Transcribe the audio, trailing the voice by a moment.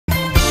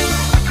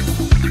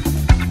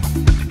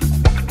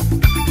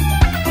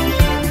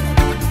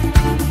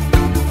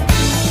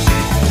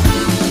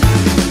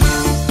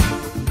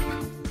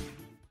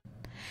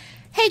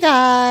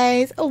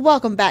Guys,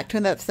 welcome back to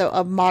another episode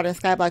of Modern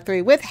Skyblock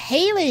 3 with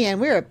Haliee, and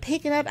we're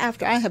picking up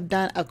after I have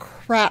done a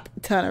crap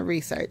ton of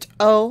research.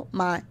 Oh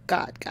my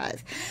god,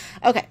 guys.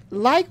 Okay,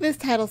 like this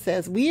title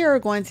says, we are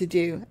going to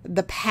do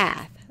the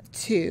path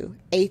to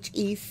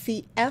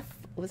HECF.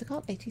 What's it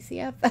called?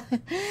 HECF?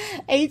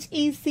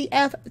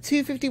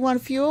 HECF-251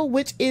 fuel,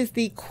 which is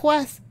the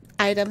quest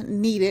item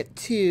needed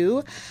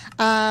to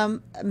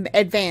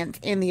advance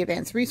in the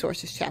advanced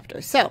resources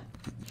chapter. So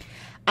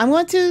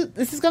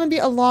this is going to be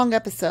a long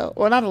episode,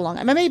 or not a long,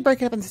 I may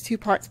break it up into two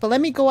parts, but let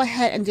me go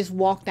ahead and just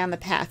walk down the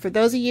path. For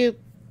those of you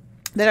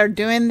that are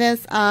doing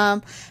this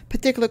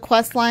particular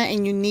quest line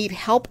and you need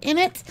help in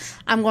it,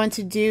 I'm going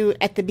to do,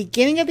 at the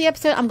beginning of the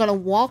episode, I'm going to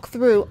walk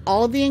through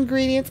all of the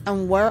ingredients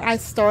and where I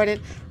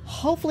started.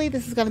 Hopefully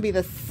this is going to be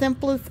the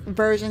simplest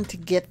version to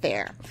get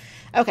there.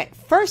 Okay,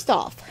 first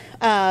off,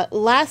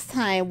 last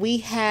time we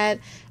had,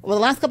 well,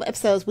 the last couple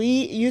episodes, we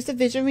used a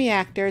fission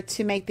reactor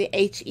to make the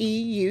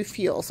HEU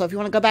fuel. So if you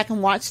want to go back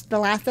and watch the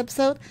last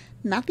episode,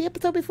 not the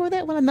episode before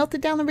that when I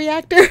melted down the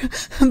reactor,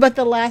 but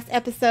the last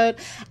episode,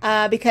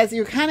 because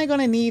you're kind of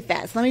going to need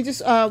that. So let me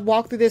just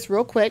walk through this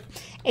real quick.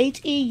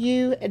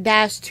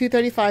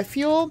 HEU-235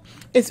 fuel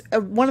is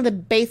one of the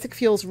basic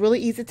fuels, really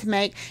easy to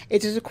make.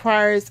 It just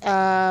requires,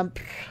 how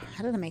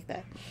did I make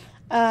that?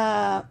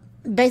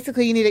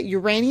 Basically, you need a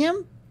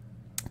uranium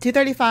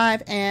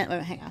 235 and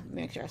wait, hang on, let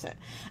me make sure I said.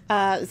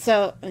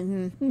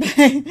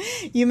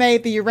 You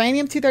made the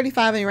uranium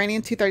 235 and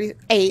uranium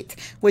 238,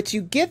 which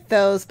you get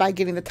those by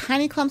getting the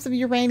tiny clumps of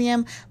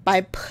uranium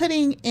by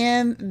putting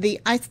in the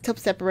isotope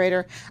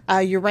separator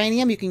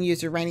uranium. You can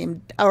use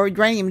uranium or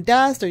uranium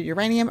dust or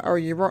uranium or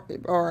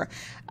your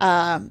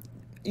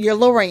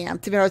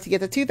Haliee to be able to get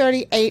the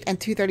 238 and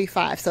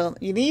 235. So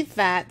you need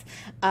that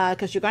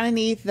because you're going to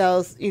need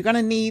those. You're going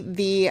to need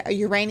the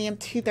uranium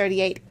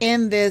 238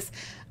 in this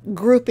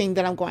grouping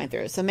that I'm going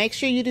through. So make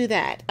sure you do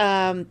that.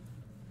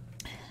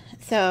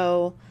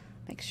 So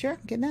make sure,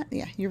 getting that?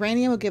 Yeah,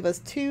 uranium will give us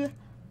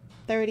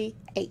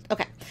 238.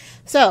 Okay,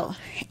 so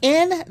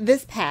in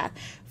this path,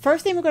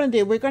 first thing we're going to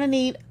do, we're going to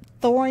need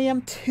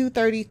thorium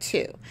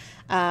 232.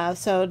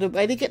 So the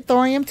way to get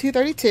thorium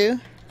 232,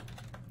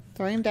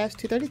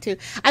 Thorium-232.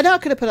 I know I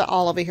could have put it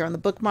all over here on the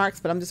bookmarks,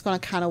 but I'm just going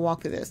to kind of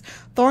walk through this.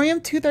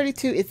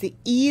 Thorium-232 is the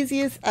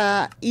easiest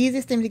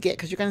thing to get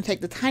because you're going to take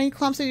the tiny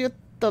clumps of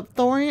the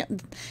thorium,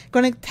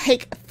 going to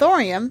take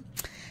thorium,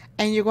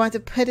 and you're going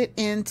to put it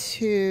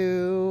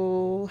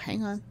into,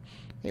 hang on,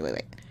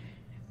 wait.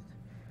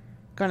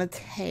 Going to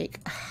take,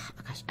 oh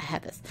gosh, I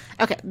had this.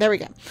 Okay, there we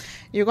go.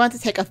 You're going to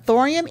take a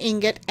thorium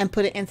ingot and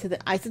put it into the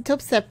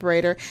isotope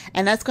separator,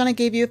 and that's going to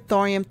give you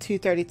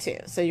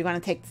thorium-232. So you're going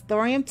to take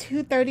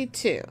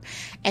thorium-232,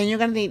 and you're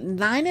going to need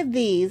 9 of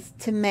these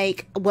to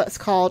make what's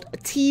called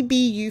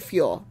TBU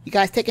fuel. You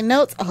guys taking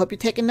notes? I hope you're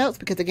taking notes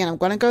because, again, I'm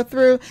going to go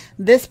through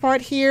this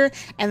part here,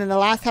 and then the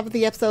last half of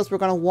the episodes, we're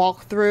going to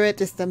walk through it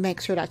just to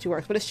make sure that it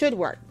works, but it should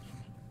work.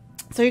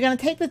 So you're going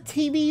to take the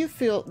TBU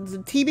fuel.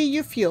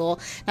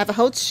 Now, if you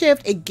hold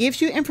shift, it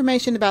gives you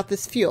information about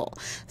this fuel.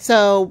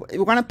 So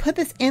we're going to put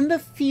this in the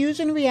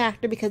fusion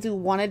reactor because we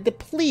want to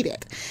deplete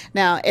it.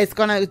 Now, it's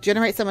going to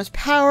generate so much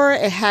power.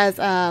 It has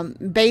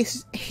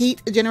base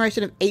heat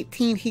generation of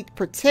 18 heat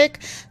per tick.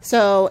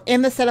 So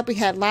in the setup we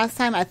had last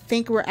time, I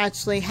think we're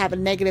actually have a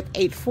negative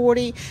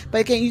 840.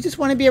 But again, you just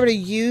want to be able to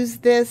use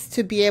this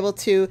to be able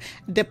to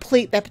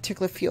deplete that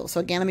particular fuel. So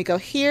again, let me go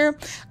here.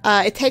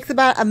 It takes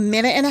about a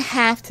minute and a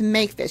half to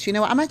make this. You know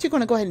what? I'm actually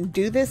going to go ahead and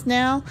do this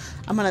now.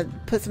 I'm going to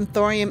put some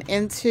thorium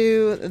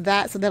into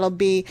that so that'll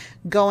be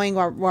going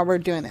while we're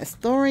doing this.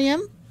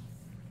 Thorium,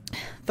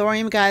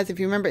 guys, if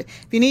you remember,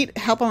 if you need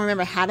help on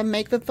remember how to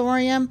make the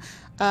thorium,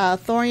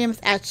 thorium is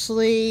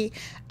actually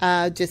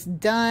just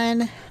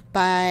done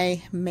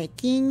by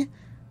making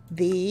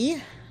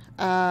the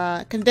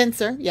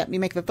condenser. Yep, you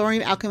make the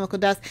thorium alchemical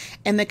dust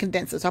and the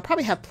condenser. So I'll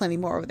probably have plenty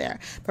more over there.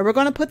 But we're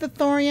going to put the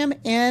thorium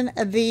in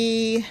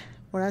the,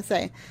 what did I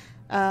say?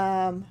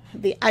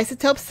 The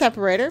isotope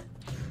separator.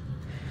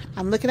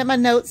 I'm looking at my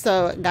notes,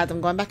 so guys, I'm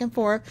going back and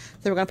forth.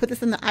 So we're going to put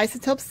this in the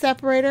isotope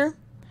separator.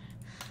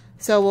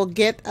 So we'll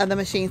get the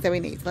machines that we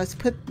need. Let's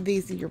put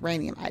these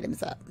uranium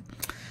items up.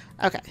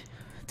 Okay,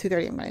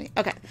 230 I'm going to need.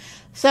 Okay,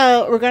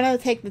 so we're going to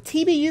take the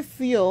TBU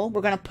fuel.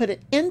 We're going to put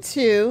it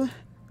into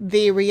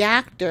the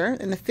reactor,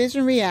 in the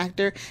fission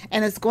reactor,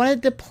 and it's going to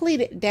deplete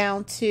it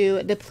down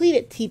to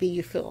depleted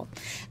TBU fuel.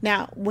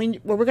 Now,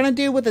 what we're going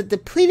to do with the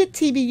depleted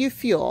TBU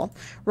fuel,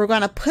 we're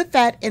going to put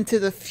that into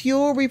the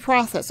fuel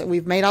reprocessor.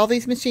 We've made all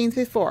these machines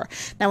before.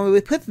 Now, when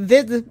we put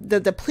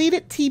the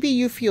depleted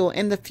TBU fuel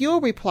in the fuel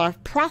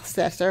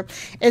reprocessor,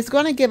 it's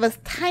going to give us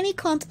tiny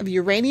clumps of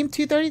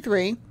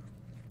uranium-233,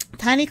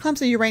 tiny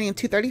clumps of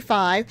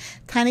uranium-235,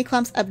 tiny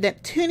clumps of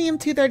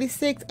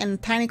neptunium-236,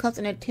 and tiny clumps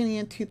of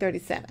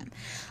neptunium-237.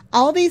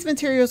 All these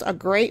materials are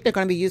great. They're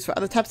going to be used for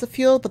other types of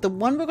fuel, but the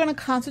one we're going to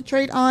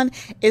concentrate on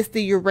is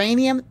the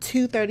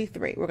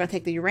uranium-233. We're going to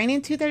take the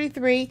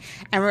uranium-233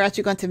 and we're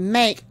actually going to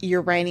make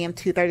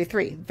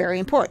uranium-233. Very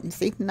important.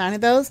 See, 9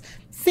 of those.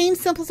 Seems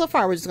simple so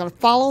far. We're just going to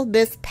follow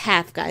this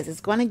path, guys.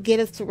 It's going to get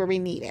us to where we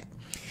need it.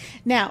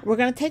 Now we're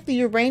going to take the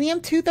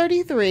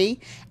uranium-233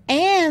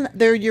 and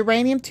the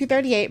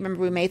uranium-238.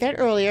 Remember, we made that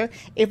earlier.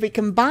 If we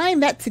combine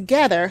that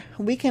together,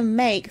 we can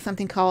make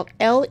something called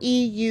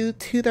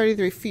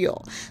LEU-233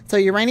 fuel. So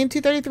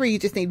uranium-233, you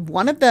just need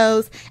one of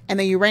those, and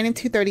the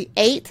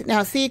uranium-238.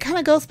 Now see, it kind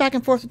of goes back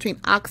and forth between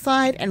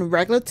oxide and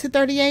regular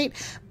 238,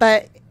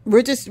 but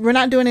we're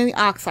not doing any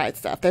oxide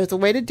stuff. There's a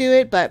way to do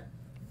it, but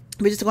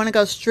we're just going to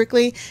go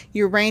strictly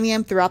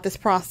uranium throughout this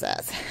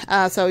process.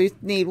 So you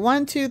need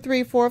 1, 2,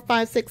 3, 4,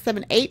 5, 6,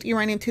 7, 8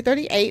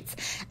 uranium-238s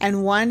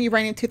and 1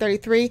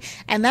 uranium-233.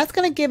 And that's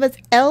going to give us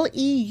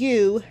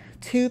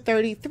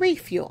LEU-233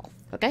 fuel.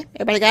 Okay,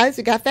 everybody, guys,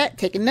 you got that?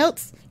 Taking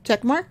notes?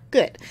 Check mark?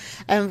 Good.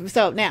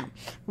 So now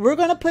we're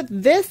going to put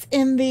this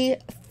in the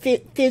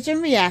fission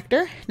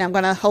reactor. Now I'm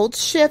going to hold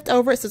shift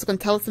over it, so it's going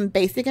to tell us some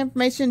basic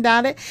information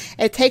about it.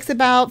 It takes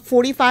about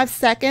 45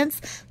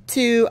 seconds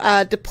to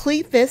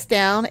deplete this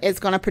down. It's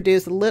going to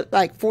produce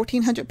like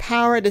 1400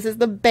 power. This is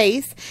the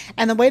base,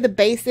 and the way the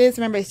base is,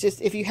 remember, it's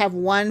just if you have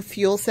one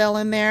fuel cell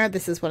in there,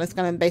 this is what it's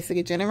going to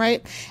basically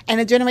generate, and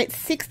it generates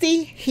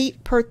 60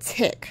 heat per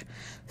tick.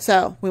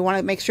 So we want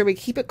to make sure we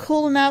keep it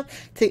cool enough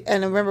to,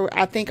 and remember,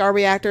 I think our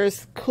reactor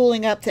is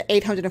cooling up to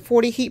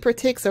 840 heat per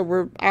tick.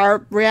 So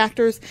our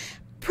reactors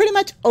pretty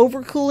much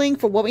overcooling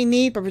for what we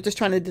need, but we're just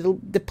trying to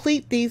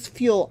deplete these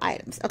fuel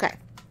items. Okay.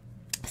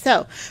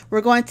 So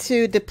we're going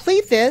to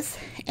deplete this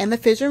in the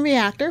fission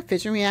reactor,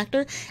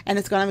 and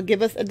it's going to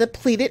give us a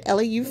depleted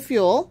LEU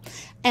fuel.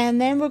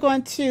 And then we're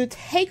going to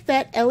take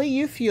that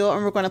LEU fuel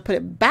and we're going to put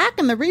it back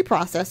in the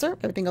reprocessor.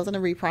 Everything goes in the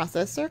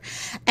reprocessor.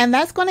 And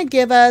that's going to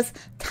give us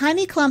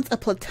tiny clumps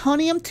of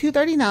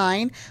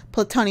plutonium-239,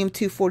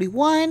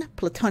 plutonium-241,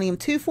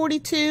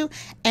 plutonium-242,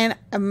 and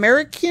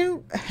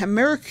americium,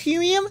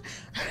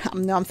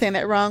 no, I'm saying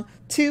that wrong,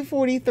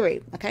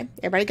 243. Okay,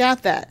 everybody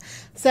got that?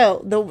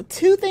 So the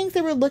two things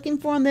that we're looking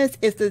for on this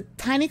is the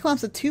tiny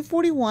clumps of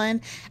 241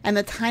 and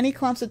the tiny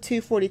clumps of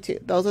 242.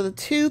 Those are the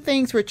two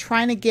things we're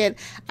trying to get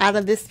out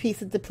of this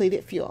piece of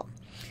depleted fuel.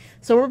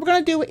 So what we're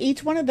going to do with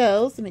each one of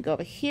those, let me go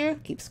over here,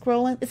 keep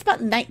scrolling. It's about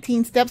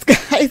 19 steps,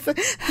 guys,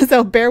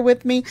 so bear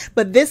with me,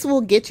 but this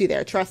will get you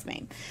there, trust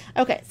me.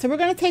 Okay, so we're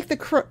going to take the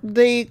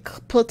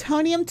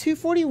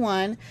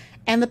plutonium-241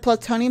 and the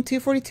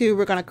plutonium-242.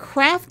 We're going to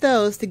craft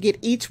those to get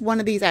each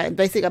one of these items,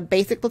 basically a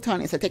basic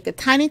plutonium. So take the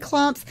tiny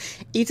clumps,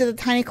 each of the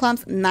tiny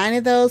clumps, 9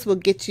 of those will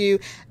get you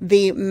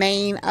the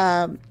main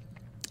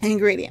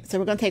ingredient. So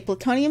we're going to take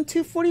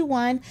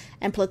plutonium-241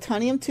 and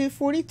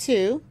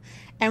plutonium-242,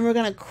 and we're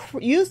going to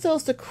use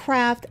those to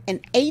craft an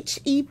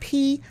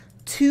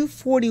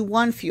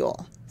HEP-241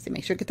 fuel. So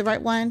make sure you get the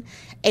right one.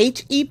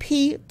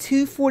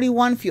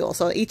 HEP-241 fuel.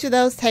 So each of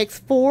those takes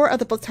 4 of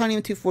the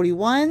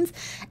plutonium-241s,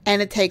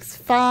 and it takes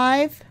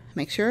 5,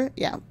 make sure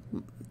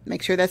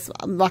that's,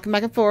 I'm locking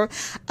back and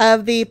forth,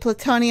 of the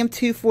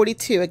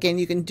plutonium-242. Again,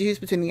 you can choose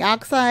between the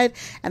oxide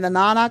and the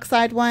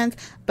non-oxide ones,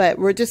 but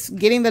we're just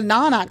getting the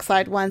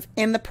non-oxide ones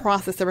in the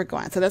process that we're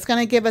going. So that's going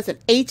to give us an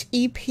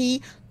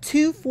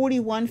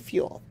HEP-241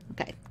 fuel.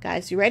 Okay,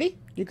 guys, you ready?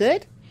 You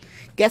good?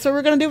 Guess what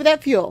we're going to do with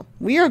that fuel?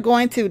 We are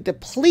going to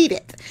deplete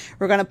it.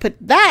 We're going to put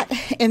that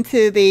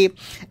into the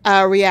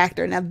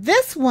reactor. Now,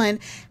 this one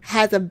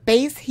has a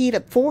base heat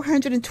of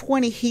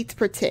 420 heats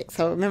per tick.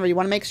 So remember, you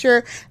want to make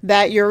sure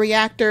that your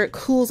reactor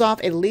cools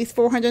off at least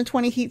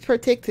 420 heats per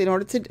tick in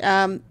order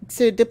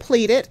to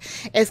deplete it.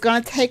 It's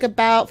going to take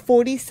about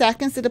 40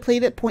 seconds to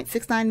deplete it,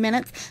 0.69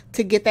 minutes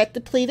to get that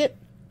depleted.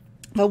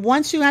 But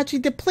once you actually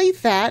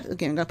deplete that,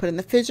 again, I'm going to put it in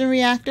the fission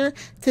reactor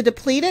to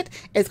deplete it.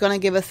 It's going to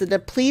give us a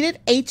depleted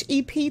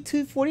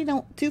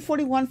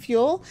HEP-241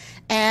 fuel.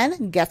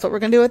 And guess what we're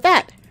going to do with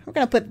that? We're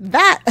going to put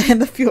that in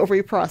the fuel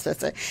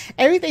reprocessor.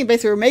 Everything,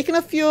 basically, we're making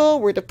a fuel,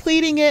 we're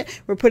depleting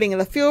it, we're putting it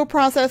in a fuel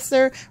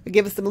processor, we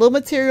give us some little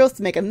materials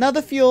to make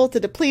another fuel, to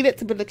deplete it,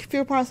 to put in the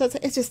fuel processor.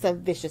 It's just a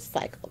vicious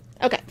cycle.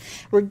 Okay,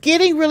 we're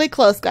getting really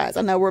close, guys.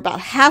 I know we're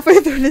about halfway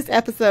through this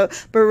episode,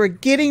 but we're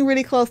getting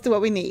really close to what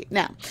we need.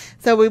 Now,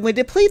 so when we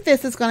deplete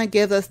this, it's going to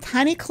give us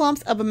tiny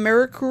clumps of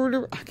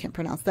americium, I can't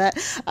pronounce that,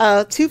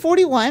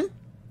 241.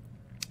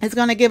 It's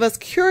going to give us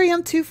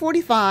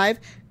curium-245,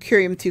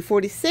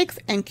 curium-246,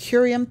 and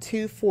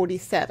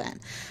curium-247.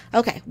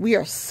 Okay, we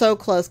are so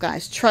close,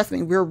 guys. Trust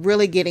me, we're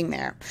really getting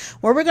there.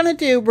 What we're going to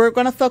do, we're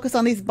going to focus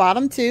on these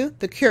bottom two,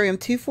 the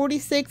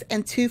curium-246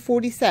 and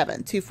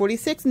 247.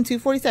 246 and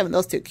 247,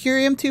 those two.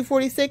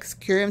 Curium-246,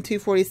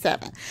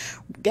 curium-247.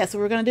 Guess what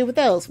we're going to do with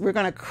those? We're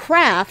going to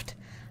craft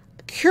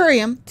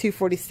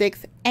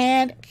curium-246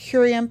 and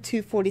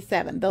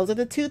curium-247. Those are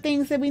the two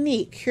things that we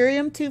need,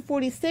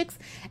 curium-246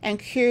 and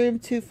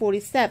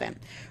curium-247.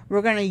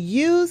 We're going to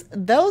use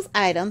those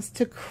items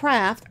to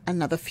craft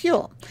another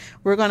fuel.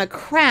 We're going to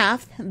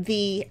craft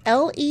the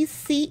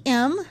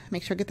LECM,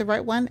 make sure I get the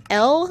right one,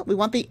 we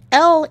want the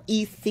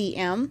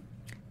LECM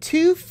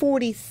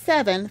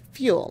 247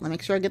 fuel. Let me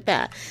make sure I get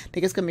that. I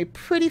think it's going to be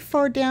pretty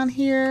far down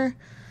here.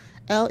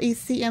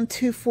 LECM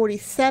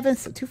 247,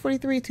 so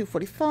 243,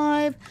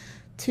 245,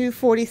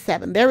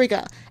 247. There we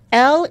go.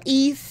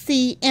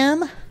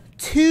 LECM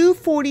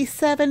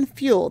 247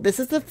 fuel. This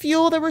is the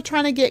fuel that we're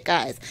trying to get,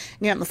 guys.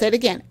 Yeah, I'm going to say it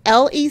again.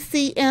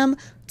 LECM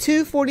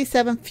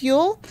 247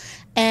 fuel.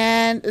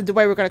 And the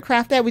way we're going to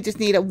craft that, we just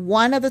need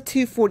one of the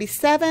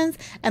 247s,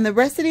 and the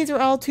rest of these are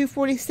all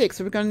 246.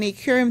 So we're going to need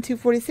curium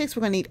 246.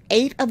 We're going to need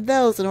 8 of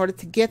those in order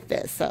to get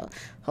this. So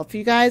hopefully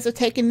you guys are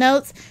taking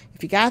notes.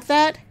 If you got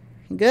that,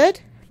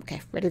 good?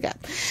 Okay, ready to go.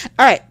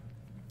 All right.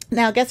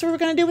 Now, guess what we're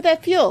going to do with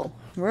that fuel?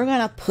 We're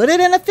going to put it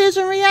in a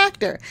fission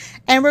reactor,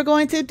 and we're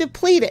going to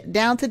deplete it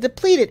down to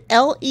depleted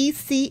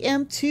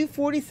LECM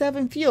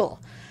 247 fuel.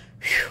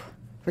 Whew.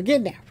 We're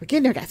getting there. We're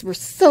getting there, guys. We're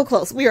so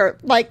close. We are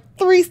like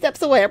 3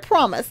 steps away, I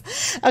promise.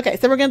 Okay,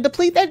 so we're going to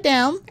deplete that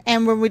down.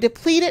 And when we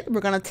deplete it, we're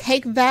going to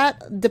take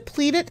that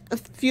depleted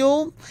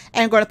fuel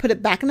and we're going to put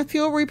it back in the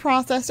fuel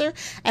reprocessor.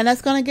 And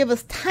that's going to give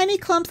us tiny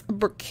clumps of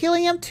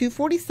berkelium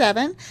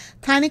 247,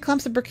 tiny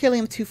clumps of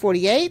berkelium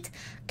 248,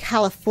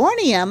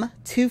 californium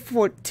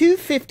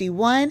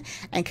 251,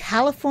 and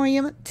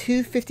californium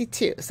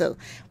 252. So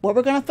what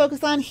we're going to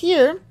focus on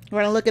here, we're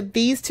going to look at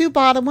these 2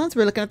 bottom ones.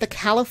 We're looking at the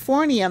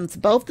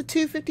californiums, both the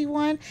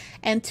 251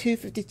 and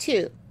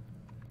 252.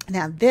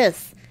 Now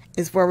this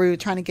is where we were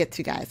trying to get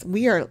to, guys.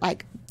 We are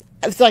like,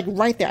 it's like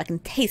right there. I can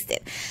taste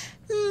it.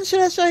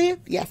 Should I show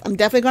you? Yes, I'm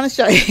definitely going to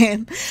show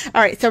you.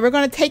 All right, so we're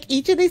going to take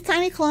each of these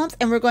tiny clumps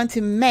and we're going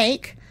to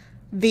make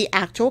the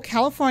actual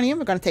californium.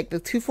 We're going to take the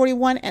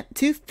 241 and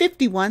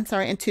 251,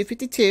 sorry, and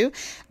 252.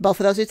 Both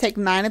of those, you take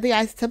 9 of the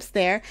isotopes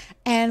there.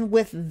 And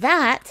with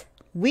that,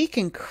 we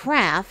can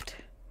craft,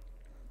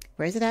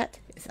 where is it at?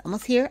 It's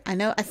almost here. I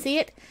know, I see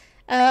it.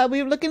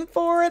 We were looking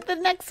for the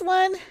next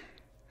one.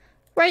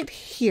 Right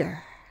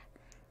here.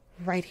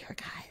 Right here,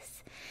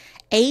 guys.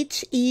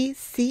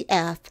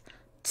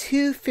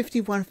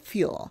 HECF-251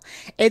 fuel.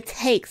 It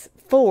takes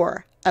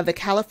 4 of the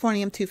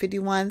californium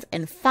 251s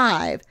and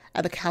 5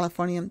 of the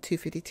californium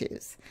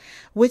 252s,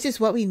 which is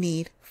what we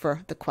need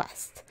for the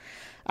quest.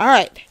 All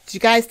right. Did you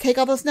guys take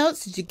all those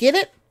notes? Did you get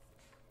it?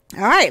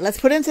 All right, let's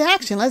put it into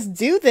action. Let's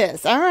do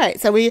this. All right,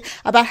 so we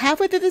about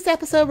halfway through this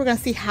episode, we're going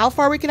to see how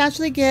far we can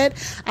actually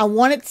get. I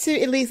wanted to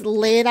at least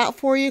lay it out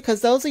for you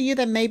because those of you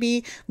that may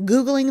be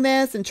Googling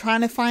this and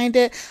trying to find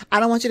it, I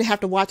don't want you to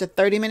have to watch a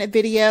 30-minute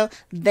video.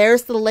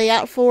 There's the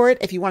layout for it.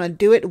 If you want to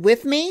do it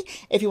with me,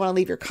 if you want to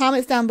leave your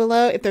comments down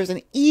below, if there's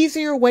an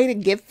easier way to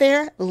get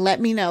there,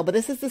 let me know. But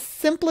this is the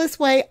simplest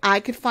way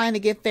I could find to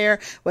get there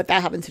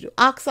without having to do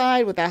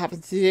oxide, without having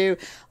to do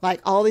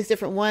like all these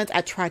different ones. I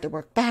tried to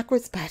work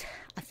backwards, but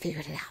I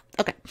figured it out.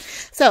 Okay,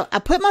 so I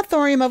put my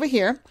thorium over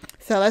here.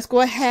 So let's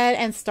go ahead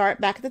and start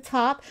back at the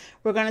top.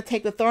 We're going to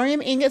take the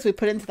thorium ingots. We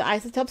put it into the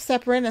isotope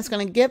separator, and it's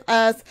going to give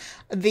us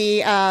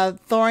the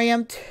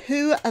thorium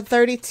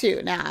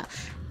 232. Now,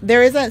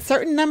 there is a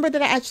certain number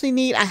that I actually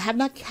need. I have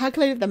not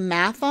calculated the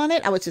math on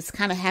it. I was just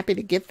kind of happy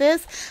to get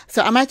this.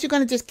 So I'm actually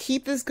going to just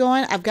keep this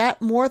going. I've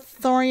got more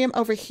thorium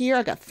over here.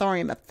 I've got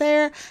thorium up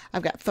there.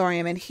 I've got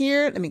thorium in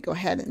here. Let me go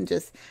ahead and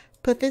just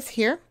put this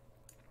here,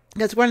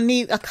 because we're going to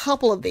need a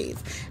couple of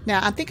these. Now,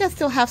 I think I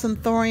still have some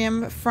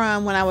thorium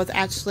from when I was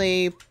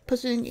actually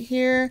pushing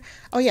here.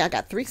 Oh yeah, I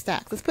got 3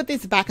 stacks. Let's put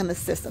these back in the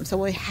system so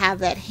we have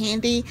that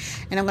handy.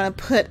 And I'm going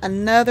to put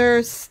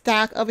another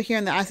stack over here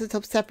in the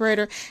isotope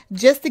separator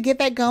just to get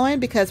that going,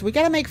 because we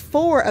got to make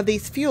 4 of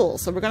these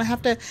fuels. So we're going to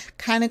have to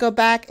kind of go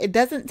back. It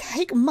doesn't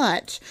take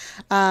much,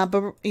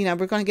 but you know,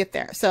 we're going to get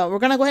there. So we're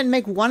going to go ahead and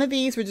make 1 of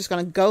these. We're just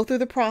going to go through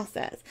the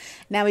process.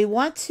 Now we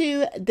want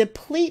to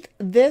deplete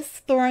this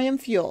thorium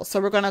fuel. So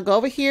we're going to go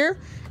over here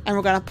and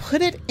we're going to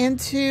put it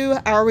into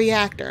our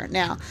reactor.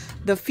 Now,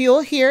 the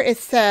fuel here, it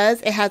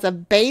says it has a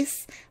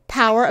base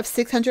power of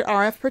 600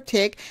 RF per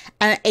tick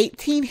and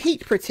 18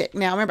 heat per tick.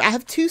 Now, remember, I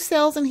have 2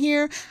 cells in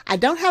here. I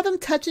don't have them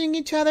touching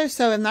each other,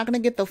 so I'm not going to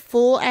get the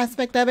full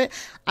aspect of it.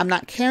 I'm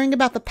not caring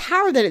about the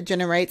power that it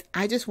generates.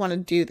 I just want to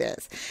do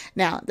this.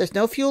 Now, there's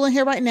no fuel in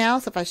here right now,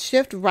 so if I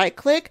shift right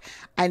click,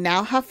 I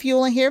now have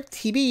fuel in here,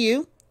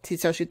 TBU.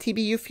 So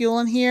TBU fuel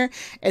in here.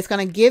 It's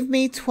going to give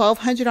me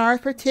 1200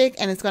 RF per tick,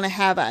 and it's going to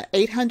have a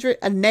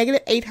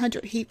negative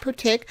 800 heat per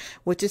tick,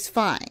 which is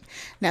fine.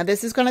 Now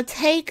this is going to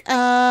take,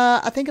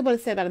 I think what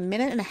it said, about 1.5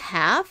 minutes.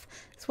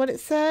 That's what it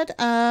said.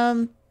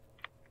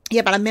 Yeah,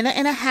 about 1.5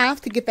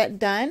 minutes to get that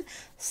done.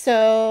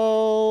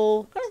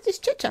 So I'm going to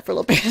just chit chat for a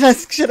little bit. I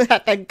should have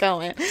had that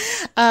going.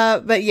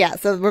 But yeah,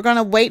 so we're going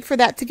to wait for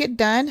that to get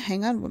done.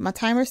 Hang on, my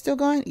timer's still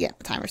going? Yeah,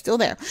 the timer's still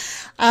there.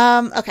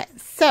 Okay,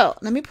 so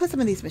let me put some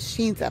of these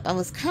machines up. I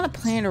was kind of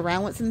playing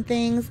around with some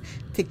things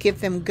to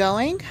get them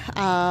going.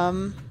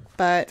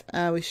 But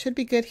we should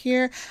be good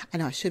here. I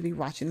know I should be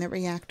watching the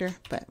reactor,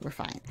 but we're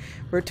fine.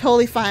 We're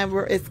totally fine.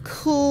 It's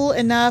cool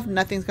enough.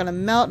 Nothing's going to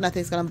melt.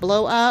 Nothing's going to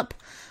blow up.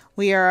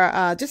 We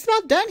are just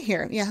about done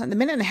here. Yeah, the 1.5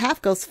 minutes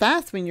goes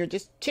fast when you're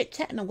just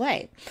chit-chatting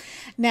away.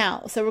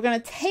 Now, so we're going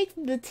to take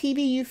the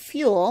TBU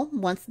fuel,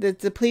 once the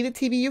depleted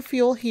TBU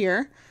fuel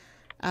here.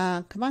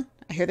 Come on,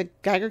 I hear the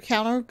Geiger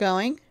counter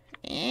going.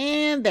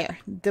 And there,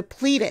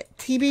 depleted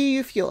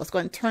TBU fuel. Let's go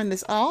ahead and turn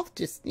this off.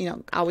 Just, you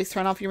know, always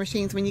turn off your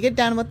machines when you get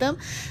done with them,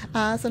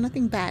 so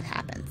nothing bad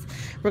happens.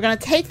 We're going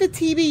to take the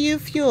TBU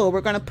fuel. We're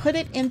going to put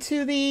it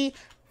into the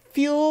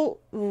fuel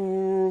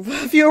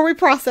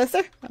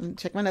reprocessor. I'm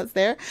check my notes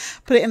there.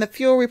 Put it in the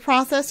fuel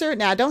reprocessor.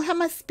 Now I don't have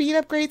my speed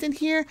upgrades in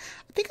here.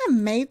 I think I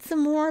made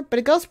some more, but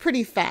it goes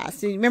pretty fast.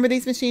 So you remember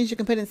these machines, you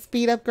can put in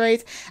speed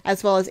upgrades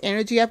as well as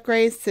energy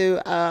upgrades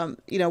to,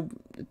 you know,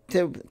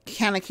 to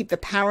kind of keep the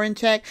power in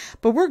check.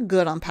 But we're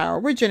good on power.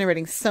 We're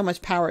generating so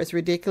much power, it's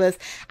ridiculous.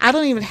 I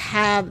don't even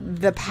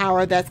have the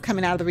power that's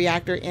coming out of the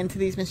reactor into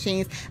these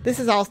machines. This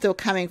is all still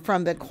coming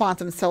from the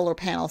quantum solar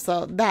panel.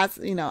 So that's,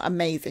 you know,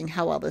 amazing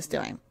how well this is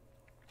doing.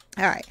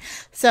 All right,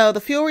 so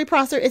the fuel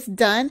reprocessor is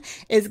done.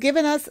 It's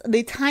given us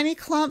the tiny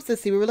clumps.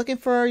 Let's see, we were looking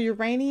for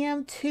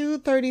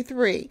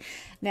uranium-233.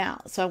 Now,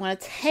 so I want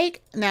to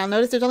take, now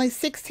notice there's only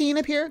 16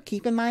 up here.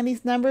 Keep in mind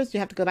these numbers. You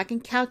have to go back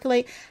and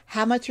calculate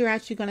how much you're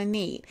actually going to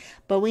need.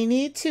 But we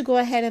need to go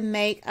ahead and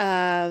make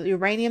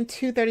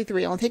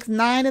uranium-233. It only takes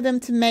 9 of them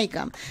to make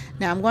them.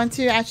 Now, I'm going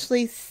to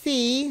actually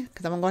see,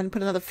 because I'm going to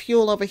put another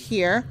fuel over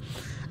here,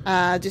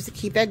 just to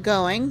keep that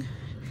going.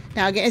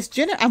 Now again,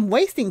 I'm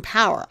wasting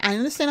power. I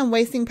understand I'm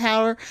wasting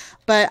power,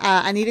 but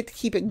I needed to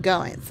keep it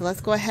going. So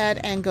let's go ahead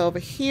and go over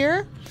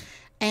here,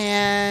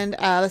 and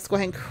let's go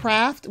ahead and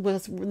craft.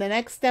 The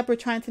next step we're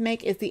trying to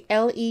make is the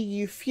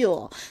LEU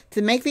fuel.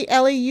 To make the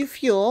LEU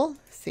fuel,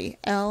 see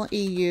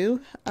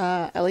LEU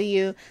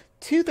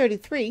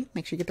 233.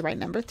 Make sure you get the right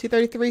number.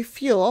 233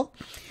 fuel.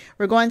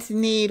 We're going to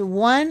need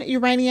 1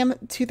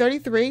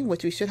 uranium-233,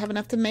 which we should have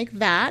enough to make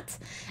that.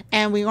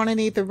 And we're going to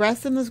need the rest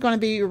of them is going to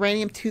be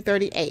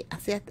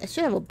uranium-238. See, I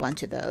should have a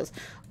bunch of those.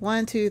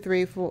 1, 2,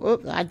 3, 4.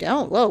 Oops, I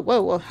don't.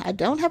 Whoa. I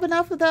don't have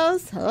enough of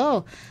those.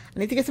 Oh, I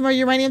need to get some more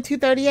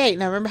uranium-238.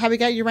 Now, remember how we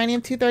got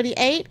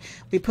uranium-238?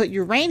 We put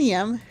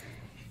uranium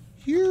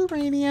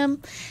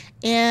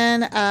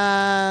in,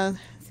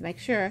 let's make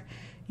sure.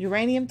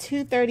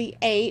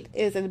 Uranium-238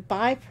 is a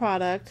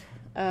byproduct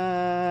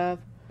of,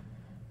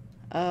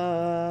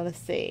 let's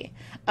see.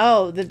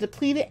 Oh, the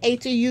depleted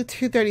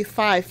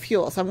HEU-235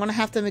 fuel. So I'm going to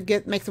have to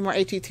make some more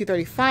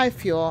HE-235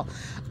 fuel,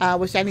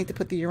 which I need to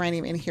put the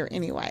uranium in here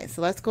anyway.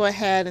 So let's go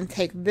ahead and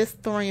take this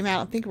thorium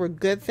out. I think we're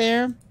good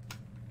there.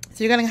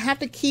 So you're going to have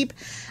to keep,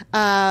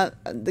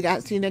 the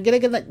guys, you know, get a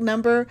good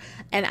number.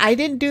 And I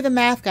didn't do the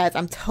math, guys.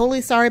 I'm totally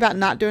sorry about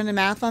not doing the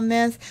math on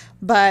this,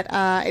 but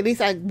at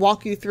least I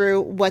walk you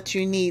through what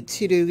you need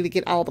to do to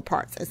get all the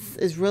parts.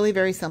 It's really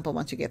very simple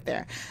once you get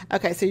there.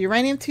 Okay, so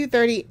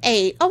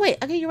uranium-238. Oh, wait,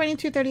 I get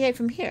uranium-238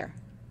 from here.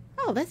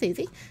 Oh, that's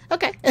easy.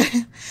 Okay.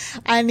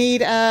 I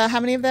need, how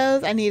many of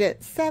those? I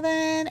needed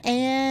 7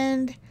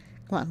 and,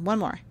 come on, one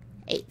more,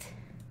 8.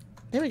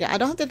 There we go. I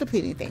don't have to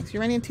deplete anything. So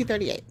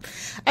uranium-238.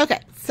 Okay,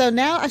 so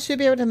now I should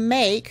be able to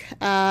make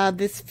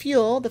this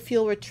fuel. The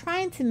fuel we're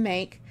trying to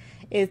make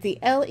is the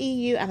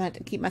LEU. I'm going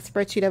to keep my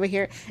spreadsheet over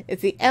here.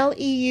 It's the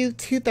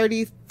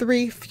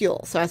LEU-233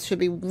 fuel. So I should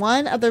be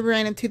 1 of the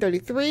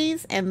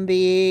uranium-233s and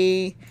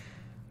the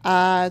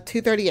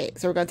 238.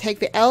 So we're going to take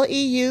the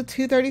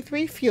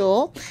LEU-233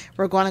 fuel.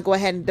 We're going to go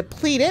ahead and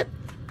deplete it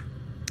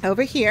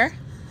over here.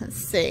 Let's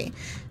see.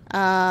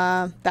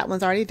 That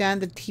one's already done,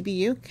 the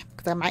TBU,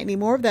 because I might need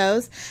more of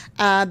those.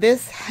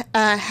 This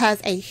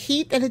has a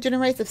heat that it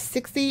generates of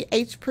 60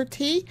 H per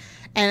T,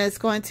 and it's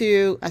going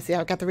to, I see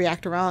I've got the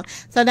reactor on.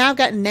 So now I've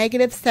got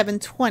negative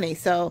 720.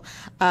 So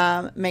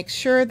make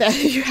sure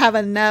that you have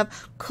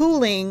enough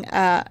cooling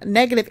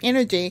negative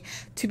energy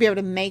to be able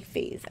to make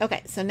these.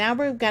 Okay, so now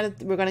we're going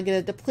to get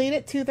a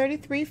depleted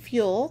 233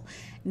 fuel.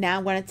 Now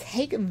I'm going to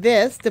take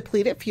this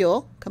depleted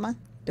fuel. Come on,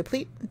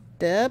 deplete.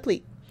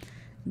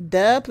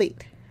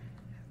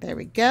 There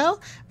we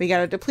go. We got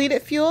our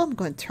depleted fuel. I'm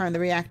going to turn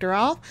the reactor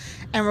off,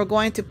 and we're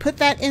going to put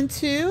that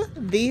into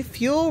the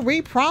fuel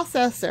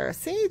reprocessor.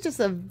 See, just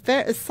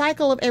a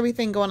cycle of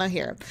everything going on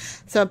here.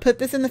 So I put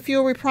this in the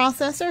fuel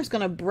reprocessor. It's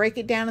going to break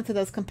it down into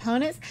those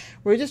components.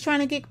 We're just trying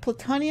to get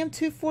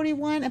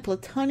plutonium-241 and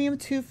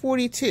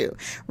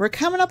plutonium-242. We're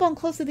coming up on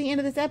close to the end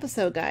of this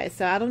episode, guys.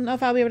 So I don't know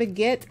if I'll be able to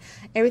get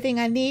everything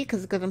I need because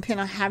it's going to depend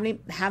on how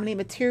many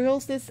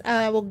materials this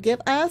will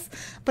give us.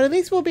 But at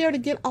least we'll be able to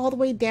get all the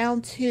way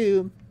down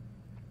to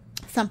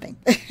something.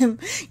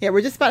 Yeah,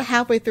 we're just about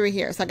halfway through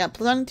here. So I got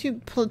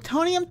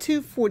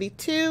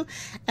plutonium-242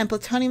 and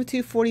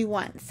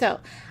plutonium-241. So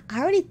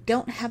I already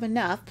don't have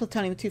enough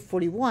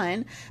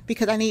plutonium-241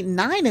 because I need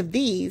 9 of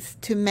these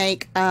to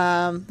make,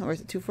 or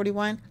is it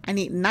 241? I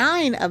need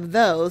 9 of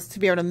those to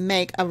be able to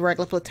make a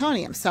regular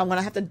plutonium. So I'm going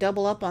to have to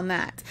double up on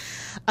that.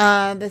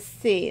 Let's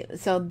see.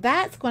 So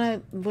that's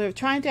we're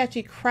trying to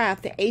actually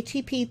craft the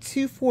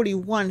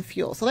HEP-241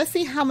 fuel. So let's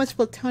see how much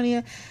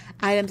plutonium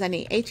items I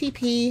need.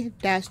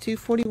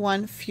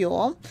 HEP-241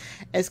 fuel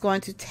is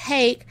going to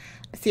take,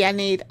 see, I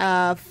need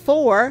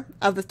 4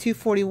 of the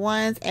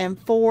 241s and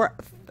 5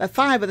 of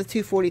the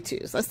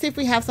 242s. Let's see if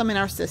we have some in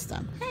our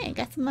system. Hey,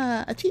 got some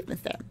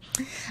achievements there.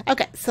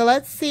 Okay, so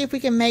let's see if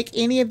we can make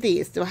any of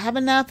these. Do I have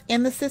enough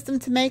in the system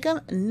to make them?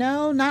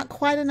 No, not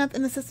quite enough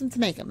in the system to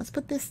make them. Let's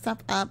put this stuff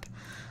up.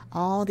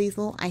 All these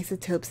little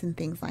isotopes and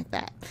things like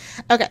that.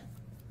 Okay,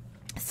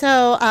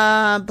 so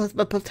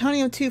but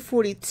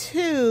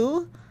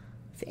plutonium-242,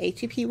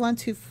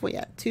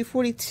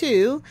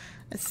 HEP-242.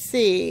 Let's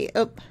see.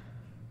 Oh,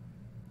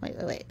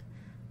 Wait.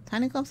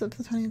 Tiny clumps of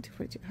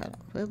plutonium-242. Hold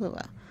on.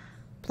 Whoa.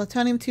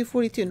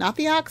 Plutonium-242, not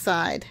the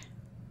oxide.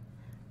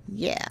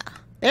 Yeah.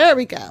 There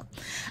we go.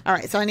 All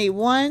right, so I need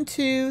 1,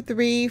 2,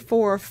 3,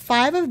 4,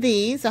 5 of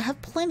these. I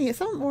have plenty,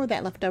 some more of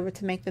that left over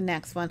to make the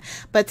next one.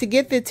 But to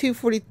get the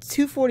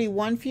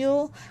 241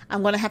 fuel,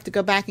 I'm going to have to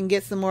go back and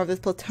get some more of this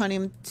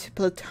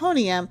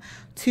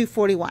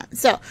plutonium-241.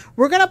 So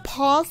we're going to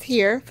pause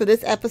here for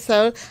this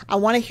episode. I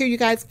want to hear you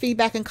guys'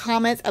 feedback and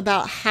comments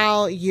about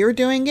how you're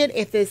doing it.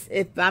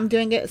 If I'm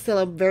doing it still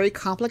a very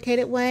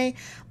complicated way,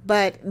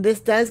 but this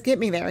does get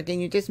me there.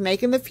 Again, you're just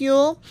making the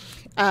fuel.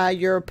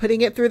 You're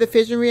putting it through the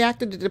fission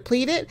reactor to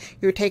deplete it.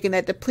 You're taking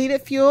that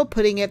depleted fuel,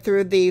 putting it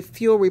through the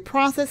fuel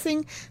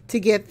reprocessing to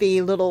get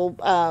the little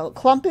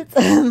clumpets.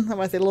 I want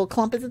to say little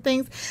clumpets and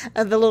things.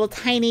 The little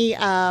tiny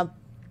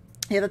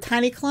the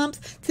tiny clumps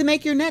to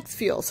make your next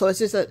fuel. So it's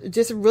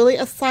just really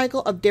a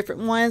cycle of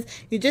different ones.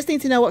 You just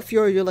need to know what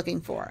fuel you're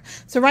looking for.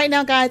 So right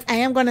now, guys, I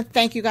am going to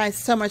thank you guys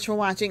so much for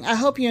watching. I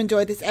hope you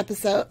enjoyed this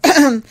episode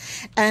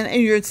and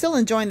you're still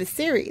enjoying the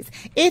series.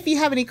 If you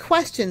have any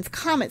questions,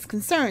 comments,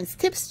 concerns,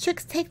 tips,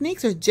 tricks,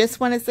 techniques, or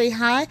just want to say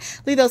hi,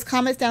 leave those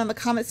comments down in the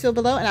comments field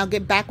below and I'll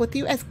get back with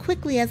you as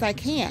quickly as I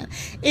can.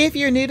 If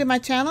you're new to my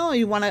channel and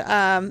you want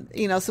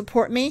to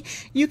support me,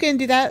 you can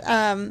do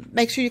that.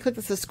 Make sure you click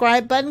the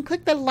subscribe button,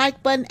 click the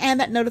like button and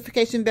that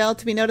notification bell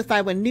to be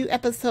notified when new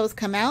episodes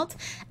come out.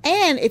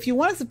 And if you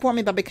want to support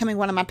me by becoming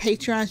one of my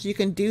Patrons, you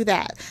can do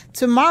that.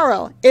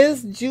 Tomorrow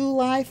is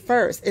July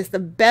 1st. It's the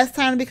best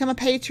time to become a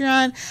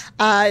Patreon.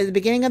 At the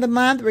beginning of the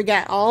month, we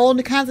got all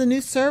the kinds of new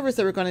servers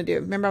that we're going to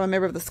do. Remember, I'm a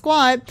member of the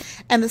squad,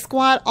 and the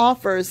squad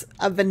offers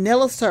a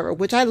vanilla server,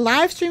 which I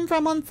live stream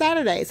from on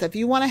Saturday. So if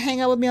you want to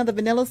hang out with me on the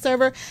vanilla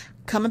server,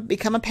 come and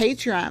become a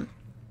Patreon.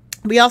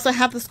 We also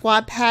have the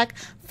squad pack,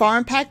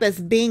 farm pack that's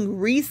being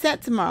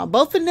reset tomorrow.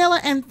 Both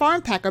vanilla and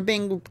farm pack are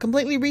being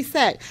completely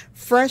reset.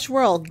 Fresh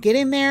world. Get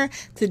in there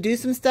to do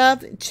some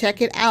stuff.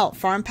 Check it out.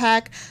 Farm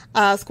pack,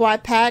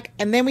 squad pack.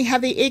 And then we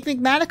have the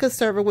Enigmatica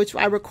server, which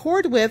I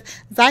record with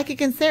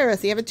Zykic and Sarah.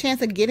 So you have a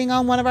chance of getting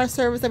on one of our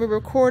servers that we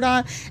record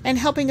on and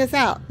helping us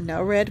out.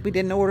 No, Red, we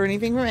didn't order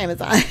anything from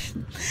Amazon.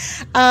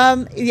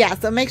 Yeah,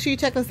 so make sure you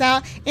check us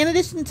out. In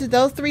addition to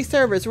those 3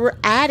 servers, we're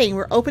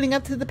opening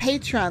up to the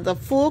Patrons a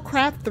full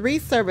craft 3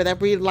 server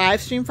that we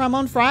live stream from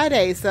on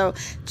Friday. So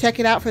check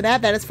it out for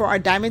that. That is for our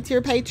diamond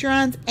tier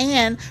patrons.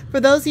 And for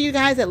those of you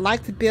guys that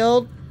like to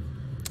build,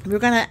 we're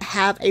going to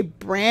have a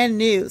brand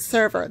new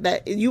server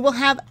that you will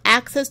have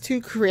access to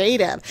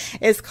creative.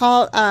 It's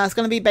called, it's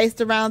going to be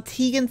based around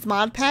Tegan's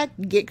mod pack.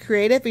 Get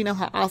creative. You know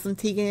how awesome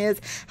Tegan is,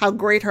 how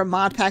great her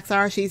mod packs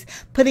are. She's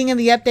putting in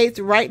the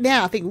updates right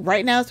now. I think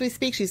right now as we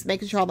speak, she's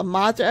making sure all the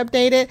mods are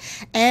updated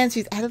and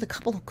she's added a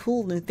couple of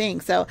cool new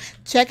things. So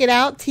check it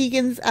out.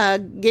 Tegan's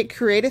Get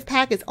Creative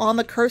pack is on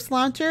the Curse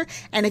Launcher.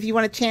 And if you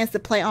want a chance to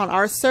play on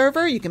our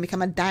server, you can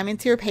become a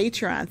diamond tier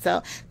patron.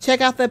 So check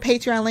out the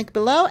Patreon link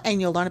below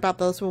and you'll learn about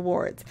those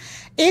rewards.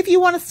 If you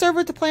want a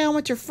server to play on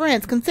with your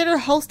friends, consider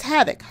Host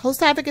Havoc.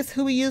 Host Havoc is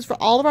who we use for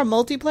all of our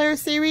multiplayer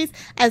series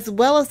as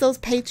well as those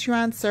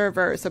Patreon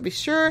servers. So be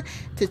sure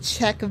to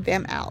check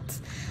them out.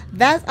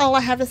 That's all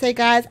I have to say,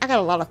 guys. I got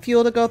a lot of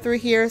fuel to go through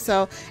here.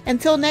 So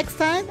until next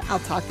time, I'll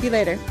talk to you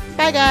later.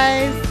 Bye,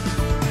 guys.